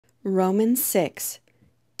Romans 6,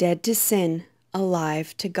 dead to sin,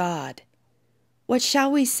 alive to God. What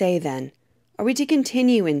shall we say then? Are we to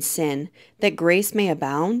continue in sin, that grace may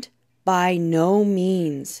abound? By no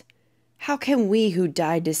means. How can we who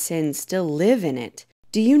died to sin still live in it?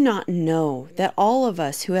 Do you not know that all of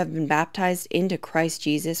us who have been baptized into Christ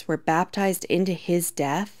Jesus were baptized into his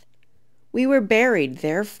death? We were buried,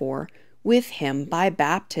 therefore, with him by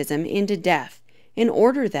baptism into death, in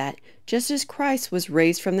order that, just as Christ was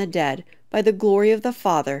raised from the dead by the glory of the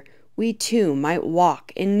Father, we too might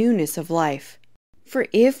walk in newness of life. For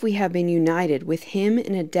if we have been united with him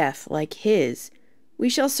in a death like his, we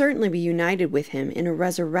shall certainly be united with him in a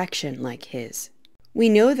resurrection like his. We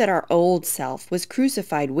know that our old self was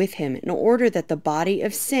crucified with him in order that the body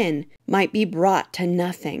of sin might be brought to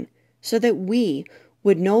nothing, so that we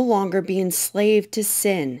would no longer be enslaved to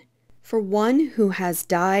sin. For one who has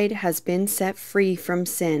died has been set free from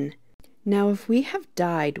sin. Now if we have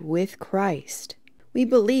died with Christ, we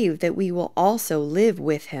believe that we will also live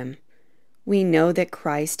with him. We know that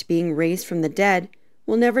Christ, being raised from the dead,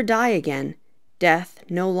 will never die again. Death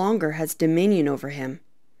no longer has dominion over him.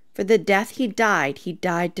 For the death he died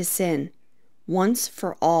to sin, once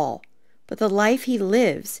for all. But the life he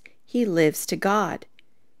lives to God.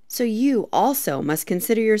 So you also must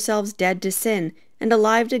consider yourselves dead to sin and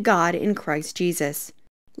alive to God in Christ Jesus.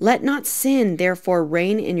 Let not sin therefore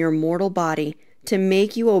reign in your mortal body, to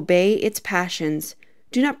make you obey its passions.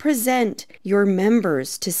 Do not present your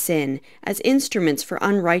members to sin as instruments for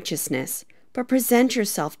unrighteousness, but present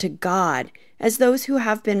yourself to God as those who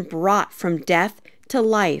have been brought from death to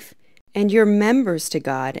life, and your members to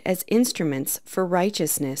God as instruments for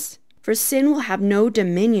righteousness. For sin will have no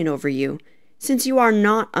dominion over you, since you are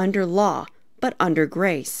not under law, but under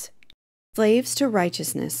grace. Slaves to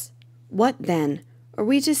righteousness. What then? Are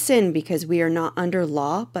we to sin because we are not under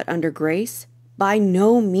law, but under grace? By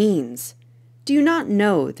no means. Do you not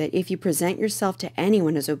know that if you present yourself to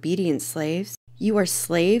anyone as obedient slaves, you are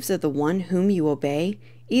slaves of the one whom you obey,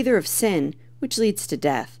 either of sin, which leads to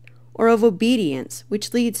death, or of obedience,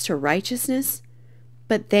 which leads to righteousness?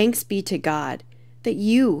 But thanks be to God, that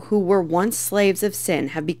you who were once slaves of sin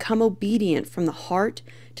have become obedient from the heart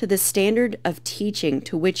to the standard of teaching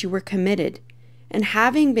to which you were committed, and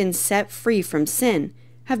having been set free from sin,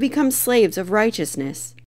 have become slaves of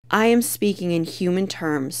righteousness. I am speaking in human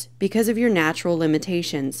terms because of your natural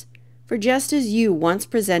limitations. For just as you once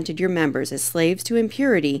presented your members as slaves to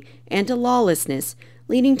impurity and to lawlessness,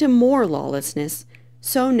 leading to more lawlessness,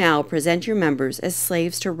 so now present your members as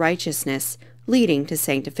slaves to righteousness, leading to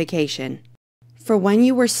sanctification. For when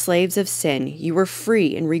you were slaves of sin, you were free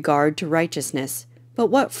in regard to righteousness. But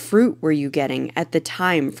what fruit were you getting at the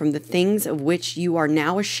time from the things of which you are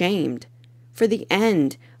now ashamed? For the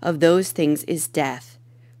end of those things is death.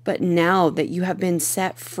 But now that you have been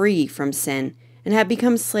set free from sin and have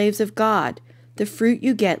become slaves of God, the fruit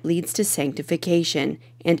you get leads to sanctification,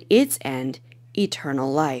 and its end,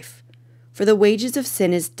 eternal life. For the wages of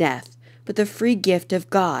sin is death, but the free gift of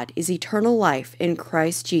God is eternal life in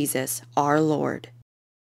Christ Jesus our Lord.